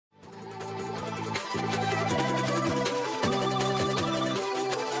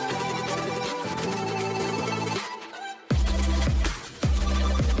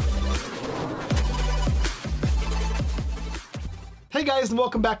Hey guys, and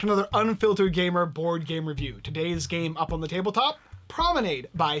welcome back to another Unfiltered Gamer board game review. Today's game up on the tabletop, Promenade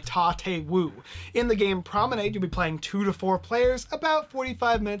by Tate Wu. In the game Promenade, you'll be playing 2 to 4 players, about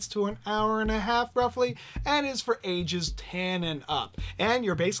 45 minutes to an hour and a half roughly, and is for ages 10 and up. And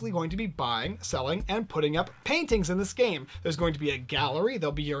you're basically going to be buying, selling, and putting up paintings in this game. There's going to be a gallery,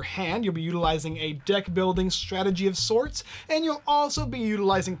 there'll be your hand, you'll be utilizing a deck building strategy of sorts, and you'll also be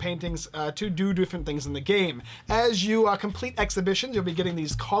utilizing paintings to do different things in the game. As you complete exhibitions, you'll be getting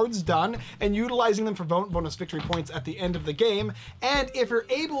these cards done and utilizing them for bonus victory points at the end of the game. And if you're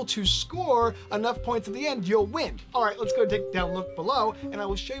able to score enough points at the end, you'll win. All right, let's go take down a look below, and I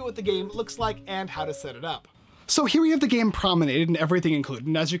will show you what the game looks like and how to set it up. So here we have the game Promenade and everything included,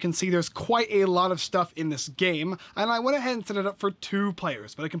 and as you can see there's quite a lot of stuff in this game, and I went ahead and set it up for 2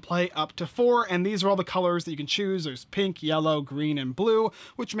 players, but I can play up to 4, and these are all the colors that you can choose. There's pink, yellow, green, and blue,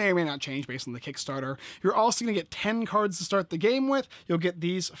 which may or may not change based on the Kickstarter. You're also going to get 10 cards to start the game with. You'll get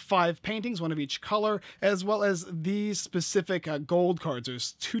these 5 paintings, 1 of each color, as well as these specific gold cards.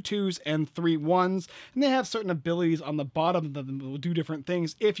 There's 2 2s and 3 1s, and they have certain abilities on the bottom that will do different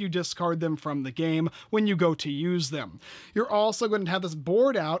things if you discard them from the game when you go to use them. You're also going to have this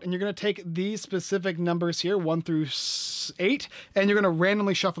board out, and you're going to take these specific numbers here, 1 through 8, and you're going to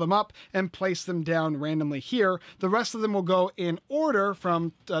randomly shuffle them up and place them down randomly here. The rest of them will go in order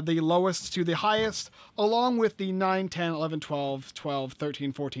from the lowest to the highest, along with the 9, 10, 11, 12, 12,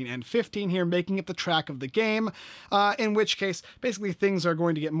 13, 14, and 15 here, making it the track of the game, in which case basically things are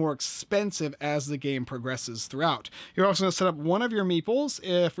going to get more expensive as the game progresses throughout. You're also going to set up 1 of your meeples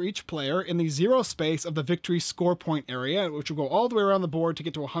for each player in the 0 space of the victory score point area, which will go all the way around the board to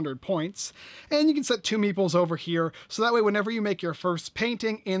get to 100 points. And you can set 2 meeples over here, so that way whenever you make your first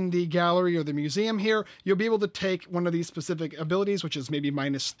painting in the gallery or the museum here, you'll be able to take one of these specific abilities, which is maybe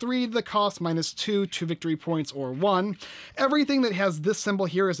 -3 to the cost, -2 to victory points, or 1. Everything that has this symbol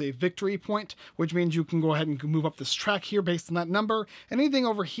here is a victory point, which means you can go ahead and move up this track here based on that number. Anything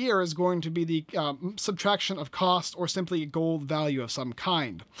over here is going to be the subtraction of cost or simply a gold value of some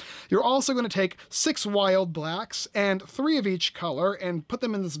kind. You're also going to take 6 wild blacks and 3 of each color and put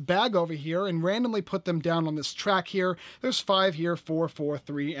them in this bag over here and randomly put them down on this track here. There's 5 here, 4, 4,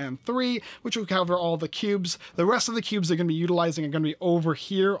 3, and 3, which will cover all the cubes. The rest of the cubes they're going to be utilizing are going to be over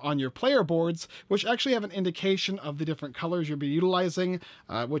here on your player boards, which actually have an indication of the different colors you'll be utilizing,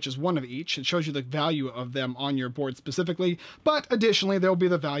 which is 1 of each. It shows you the value of them on your board specifically, but additionally there'll be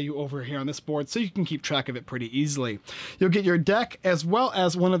the value over here on this board, so you can keep track of it pretty easily. You'll get your deck as well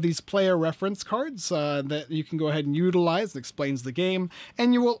as 1 of these player reference cards that you can go ahead and utilize. That explains the game,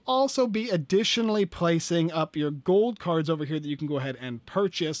 and you will also be additionally placing up your gold cards over here that you can go ahead and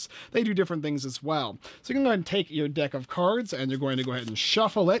purchase. They do different things as well. So you can go ahead and take your deck of cards, and you're going to go ahead and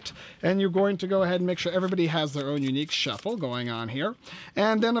shuffle it, and you're going to go ahead and make sure everybody has their own unique shuffle going on here.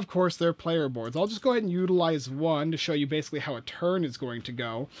 And then of course their player boards. I'll just go ahead and utilize 1 to show you basically how a turn is going to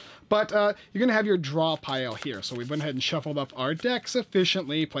go, but you're going to have your draw pile here. So we went ahead and shuffled up our decks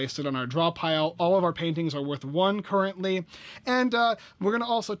efficiently, placed it on our draw pile. All of our paintings are worth 1 currently, and we're going to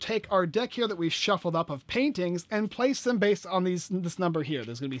also take our deck here that we've shuffled up of paintings and place them based on this number here.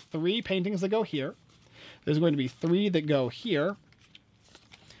 There's going to be 3 paintings that go here. There's going to be 3 that go here.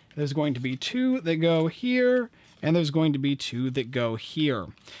 There's going to be 2 that go here, and there's going to be 2 that go here,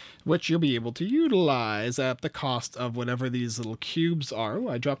 which you'll be able to utilize at the cost of whatever these little cubes are. Ooh,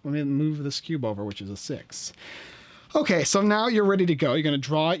 let me move this cube over, which is a 6. Okay, so now you're ready to go. You're going to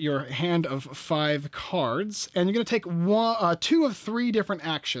draw your hand of 5 cards, and you're going to take 2 of 3 different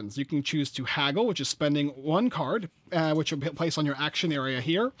actions. You can choose to haggle, which is spending 1 card, which you'll place on your action area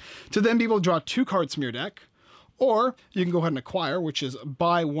here, to then be able to draw 2 cards from your deck. Or you can go ahead and acquire, which is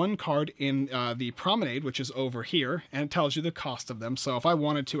buy 1 card in the Promenade, which is over here, and it tells you the cost of them. So if I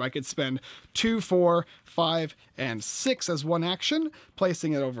wanted to, I could spend 2, 4, 5, and 6 as 1 action,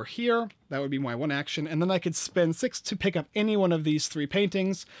 placing it over here. That would be my 1 action, and then I could spend 6 to pick up any one of these 3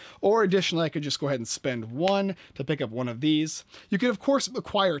 paintings, or additionally I could just go ahead and spend 1 to pick up 1 of these. You could of course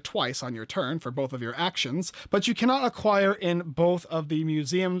acquire twice on your turn for both of your actions, but you cannot acquire in both of the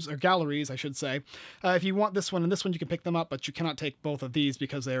museums, or galleries I should say. If you want this one and this one you can pick them up, but you cannot take both of these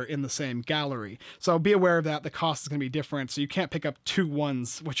because they're in the same gallery. So be aware of that, the cost is going to be different, so you can't pick up 2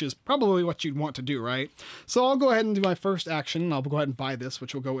 1s, which is probably what you'd want to do, right? So I'll go ahead and do my first action. I'll go ahead and buy this,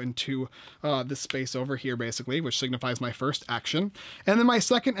 which will go into this space over here basically, which signifies my first action. And then my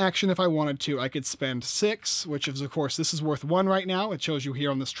second action, if I wanted to, I could spend 6, which is of course this is worth 1 right now. It shows you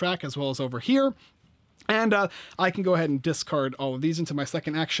here on this track as well as over here. And I can go ahead and discard all of these into my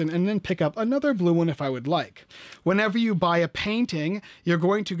second action and then pick up another blue one if I would like. Whenever you buy a painting, you're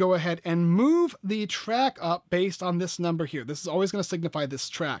going to go ahead and move the track up based on this number here. This is always going to signify this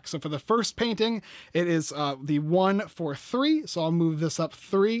track. So for the first painting, it is the 1 for 3. So I'll move this up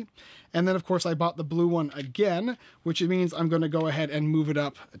 3. And then, of course, I bought the blue one again, which means I'm going to go ahead and move it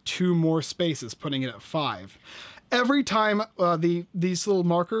up 2 more spaces, putting it at 5. Every time these little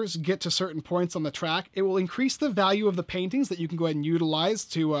markers get to certain points on the track, it will increase the value of the paintings that you can go ahead and utilize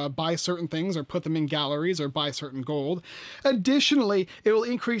to buy certain things or put them in galleries or buy certain gold. Additionally, it will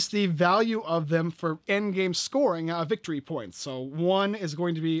increase the value of them for endgame scoring victory points. So 1 is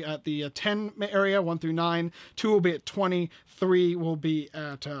going to be at the 10 area, 1 through 9, 2 will be at 20, 3 will be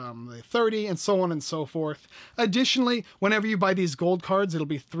at 30, and so on and so forth. Additionally, whenever you buy these gold cards, it'll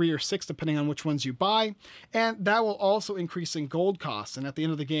be 3 or 6 depending on which ones you buy, and that will also increase in gold costs. And at the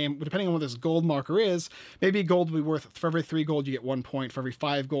end of the game, depending on what this gold marker is, maybe gold will be worth, for every 3 gold you get 1 point, for every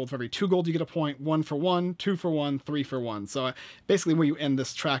 5 gold, for every 2 gold you get a point, 1 for 1, 2 for 1, 3 for 1. So basically where you end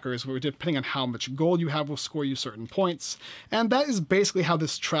this tracker is where, depending on how much gold you have, will score you certain points. And that is basically how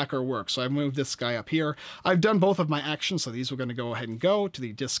this tracker works. So I've moved this guy up here. I've done both of my actions, so these are going to go ahead and go to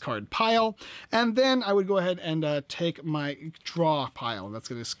the discard pile. And then I would go ahead and take my draw pile. That's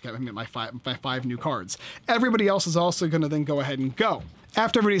going to get me my 5 new cards. Everybody else is also going to then go ahead and go.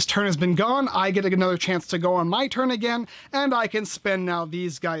 After everybody's turn has been gone, I get another chance to go on my turn again, and I can spend now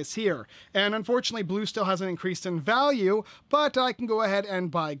these guys here. And unfortunately, blue still hasn't increased in value, but I can go ahead and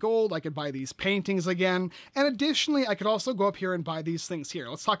buy gold. I could buy these paintings again, and additionally, I could also go up here and buy these things here.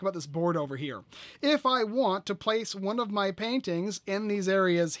 Let's talk about this board over here. If I want to place one of my paintings in these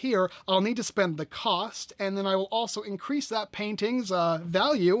areas here, I'll need to spend the cost, and then I will also increase that painting's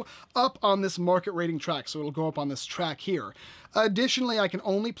value up on this market rating track, so it'll go up on this track here. Additionally, I can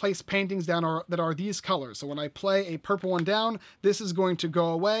only place paintings down that are these colors. So when I play a purple one down, this is going to go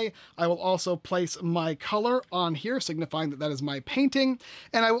away. I will also place my color on here, signifying that that is my painting.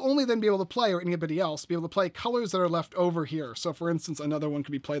 And I will only then be able to play, or anybody else, be able to play colors that are left over here. So for instance, another one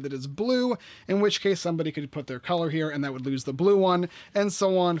could be played that is blue, in which case somebody could put their color here and that would lose the blue one, and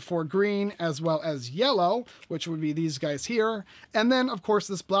so on for green as well as yellow, which would be these guys here. And then, of course,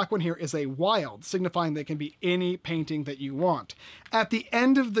 this black one here is a wild, signifying that it can be any painting that you want. At the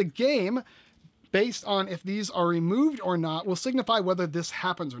end of the game, based on if these are removed or not, will signify whether this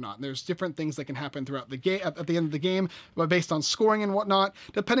happens or not. And there's different things that can happen throughout the game at the end of the game, but based on scoring and whatnot,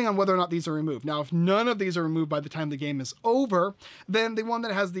 depending on whether or not these are removed. Now, if none of these are removed by the time the game is over, then the one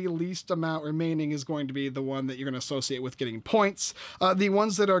that has the least amount remaining is going to be the one that you're going to associate with getting points. The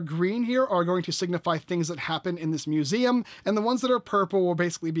ones that are green here are going to signify things that happen in this museum, and the ones that are purple will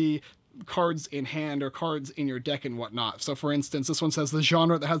basically be cards in hand or cards in your deck and whatnot. So for instance, this one says the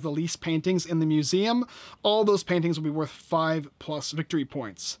genre that has the least paintings in the museum. All those paintings will be worth 5+ victory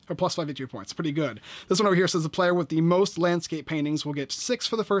points, or +5 victory points. Pretty good. This one over here says the player with the most landscape paintings will get 6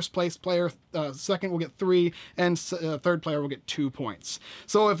 for the first place player, second will get 3, and third player will get 2 points.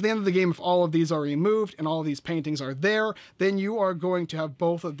 So if at the end of the game, if all of these are removed and all of these paintings are there, then you are going to have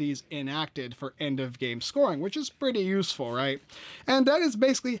both of these enacted for end of game scoring, which is pretty useful, right? And that is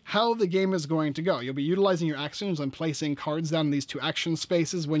basically how the game is going to go. You'll be utilizing your actions and placing cards down in these 2 action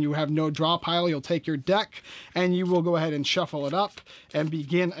spaces. When you have no draw pile, you'll take your deck and you will go ahead and shuffle it up and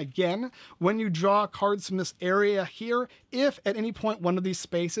begin again. When you draw cards from this area here, if at any point one of these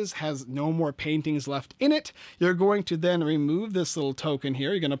spaces has no more paintings left in it, you're going to then remove this little token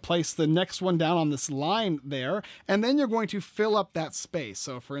here. You're going to place the next one down on this line there, and then you're going to fill up that space.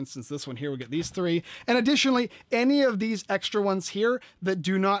 So for instance, this one here will get these 3. And additionally, any of these extra ones here that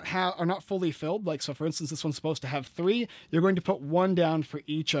do not have are not fully filled, like so for instance this one's supposed to have 3, you're going to put 1 down for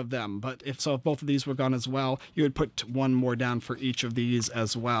each of them. But if both of these were gone as well, you would put 1 more down for each of these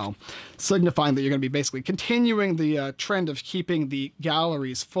as well, signifying that you're going to be basically continuing the trend of keeping the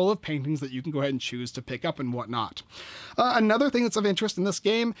galleries full of paintings that you can go ahead and choose to pick up and whatnot. Another thing that's of interest in this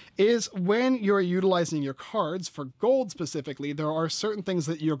game is when you're utilizing your cards for gold specifically, there are certain things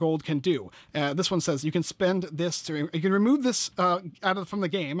that your gold can do. This one says you can spend this to, you can remove this from the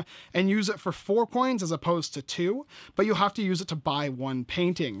game and use it for 4 coins as opposed to 2, but you have to use it to buy 1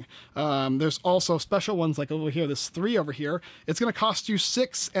 painting. There's also special ones like over here, this 3 over here. It's going to cost you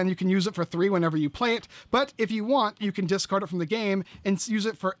 6 and you can use it for 3 whenever you play it, but if you want, you can discard it from the game and use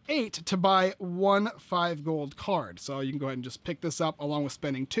it for 8 to buy 1 5 gold card. So you can go ahead and just pick this up along with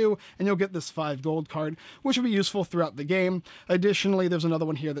spending 2, and you'll get this 5 gold card, which will be useful throughout the game. Additionally, there's another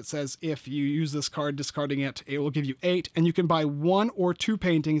one here that says if you use this card, discarding it, it will give you 8, and you can buy 1 or 2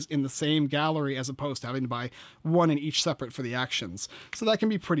 paintings in the same gallery as opposed to having to buy 1 in each separate for the actions. So that can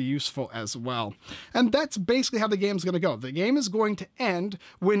be pretty useful as well. And that's basically how the game's going to go. The game is going to end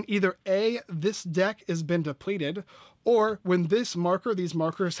when either A, this deck has been depleted, or when these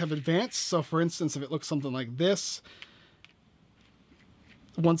markers have advanced. So for instance, if it looks something like this,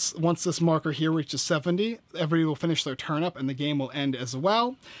 once this marker here reaches 70, everybody will finish their turn up and the game will end as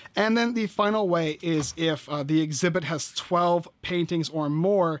well. And then the final way is if the exhibit has 12 paintings or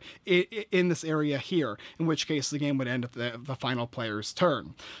more in this area here, in which case the game would end at the final player's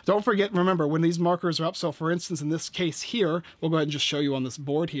turn. Don't forget, remember, when these markers are up, so for instance in this case here, we'll go ahead and just show you on this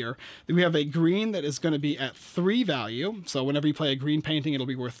board here, that we have a green that is going to be at 3 value. So whenever you play a green painting, it'll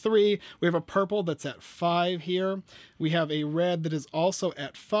be worth 3. We have a purple that's at 5 here. We have a red that is also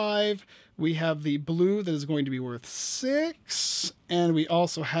at 5. We have the blue that is going to be worth 6, and we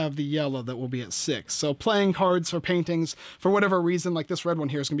also have the yellow that will be at 6. So playing cards for paintings, for whatever reason, like this red one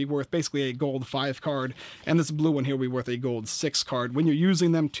here is going to be worth basically a gold 5 card, and this blue one here will be worth a gold 6 card when you're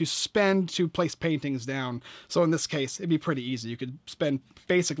using them to spend to place paintings down. So in this case, it'd be pretty easy. You could spend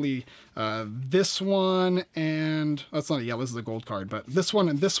basically this one, and that's not a yellow, this is a gold card, but this one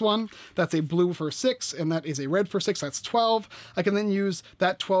and this one, that's a blue for 6, and that is a red for 6, that's 12. I can then use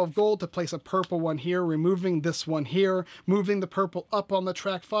that 12 gold to place a purple one here, removing this one here, moving the purple up on the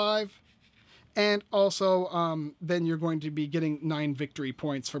track 5, and also then you're going to be getting 9 victory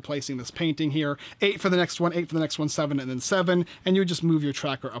points for placing this painting here, 8 for the next one, 8 for the next one, 7, and then 7, and you just move your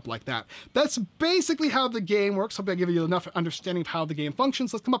tracker up like that. That's basically how the game works. Hope I give you enough understanding of how the game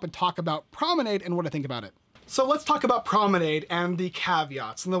functions. Let's come up and talk about Promenade and what I think about it. So let's talk about Promenade and the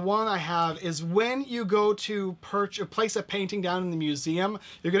caveats. And the one I have is when you go to place a painting down in the museum,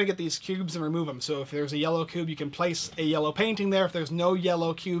 you're going to get these cubes and remove them. So if there's a yellow cube, you can place a yellow painting there. If there's no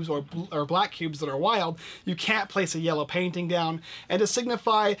yellow cubes or black cubes that are wild, you can't place a yellow painting down. And to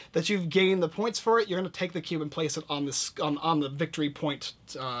signify that you've gained the points for it, you're going to take the cube and place it on the victory point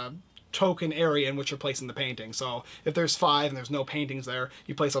token area in which you're placing the painting. So if there's 5 and there's no paintings there,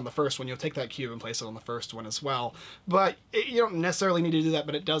 you place on the first one, you'll take that cube and place it on the first one as well. But you don't necessarily need to do that,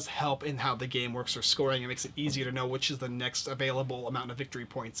 but it does help in how the game works for scoring. It makes it easier to know which is the next available amount of victory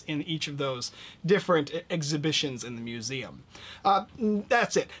points in each of those different exhibitions in the museum.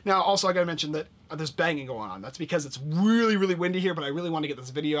 That's it. Now also I gotta mention that there's banging going on. That's because it's really, really windy here, but I really want to get this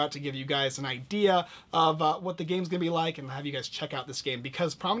video out to give you guys an idea of what the game's going to be like and have you guys check out this game,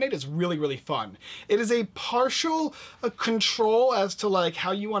 because Promenade is really, really fun. It is a partial control as to like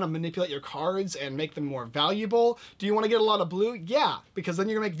how you want to manipulate your cards and make them more valuable. Do you want to get a lot of blue? Yeah, because then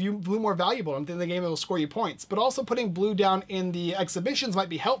you're going to make blue more valuable, and then the game will score you points. But also putting blue down in the exhibitions might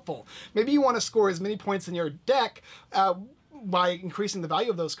be helpful. Maybe you want to score as many points in your deck by increasing the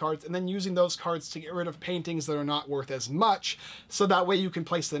value of those cards, and then using those cards to get rid of paintings that are not worth as much, so that way you can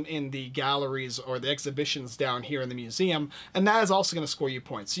place them in the galleries or the exhibitions down here in the museum, and that is also going to score you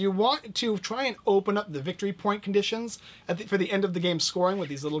points. So you want to try and open up the victory point conditions for the end of the game scoring with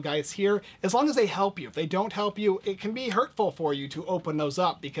these little guys here, as long as they help you. If they don't help you, it can be hurtful for you to open those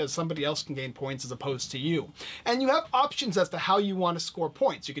up because somebody else can gain points as opposed to you. And you have options as to how you want to score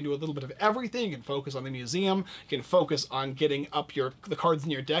points. You can do a little bit of everything. You can focus on the museum, you can focus on getting up the cards in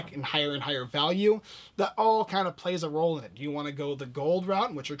your deck in higher and higher value. That all kind of plays a role in it. Do you want to go the gold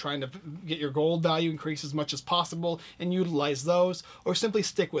route, in which you're trying to get your gold value increased as much as possible and utilize those, or simply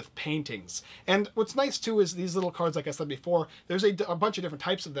stick with paintings? And what's nice too is these little cards, like I said before, there's a bunch of different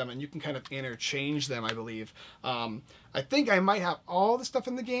types of them, and you can kind of interchange them, I believe. I think I might have all the stuff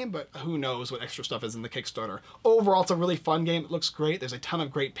in the game, but who knows what extra stuff is in the Kickstarter. Overall, it's a really fun game. It looks great. There's a ton of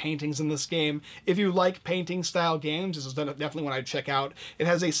great paintings in this game. If you like painting style games, this is definitely one I'd check out. It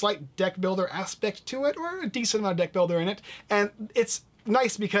has a slight deck builder aspect to it, or a decent amount of deck builder in it, and it's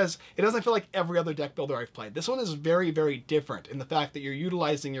nice because it doesn't feel like every other deck builder I've played. This one is very, very different in the fact that you're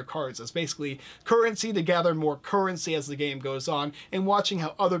utilizing your cards as basically currency to gather more currency as the game goes on, and watching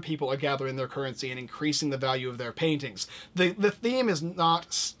how other people are gathering their currency and increasing the value of their paintings. The theme is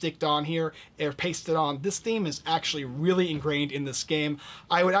not sticked on here or pasted on. This theme is actually really ingrained in this game.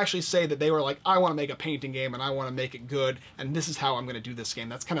 I would actually say that they were like, I want to make a painting game and I want to make it good, and this is how I'm going to do this game.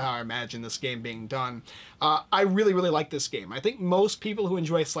 That's kind of how I imagine this game being done. I really, really like this game. I think most people people who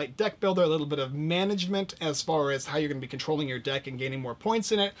enjoy a slight deck builder, a little bit of management as far as how you're going to be controlling your deck and gaining more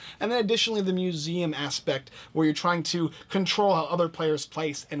points in it, and then additionally the museum aspect where you're trying to control how other players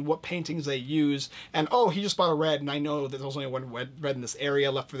place and what paintings they use. And oh, he just bought a red, and I know that there's only one red in this area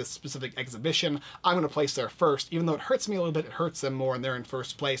left for this specific exhibition. I'm going to place there first, even though it hurts me a little bit. It hurts them more, and they're in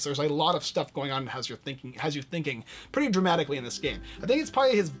first place. There's a lot of stuff going on that has you thinking pretty dramatically in this game. I think it's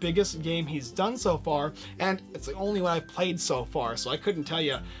probably his biggest game he's done so far, and it's the only one I've played so far, so I couldn't tell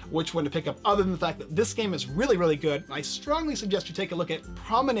you which one to pick up other than the fact that this game is really, really good. I strongly suggest you take a look at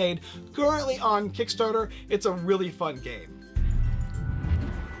Promenade, currently on Kickstarter. It's a really fun game.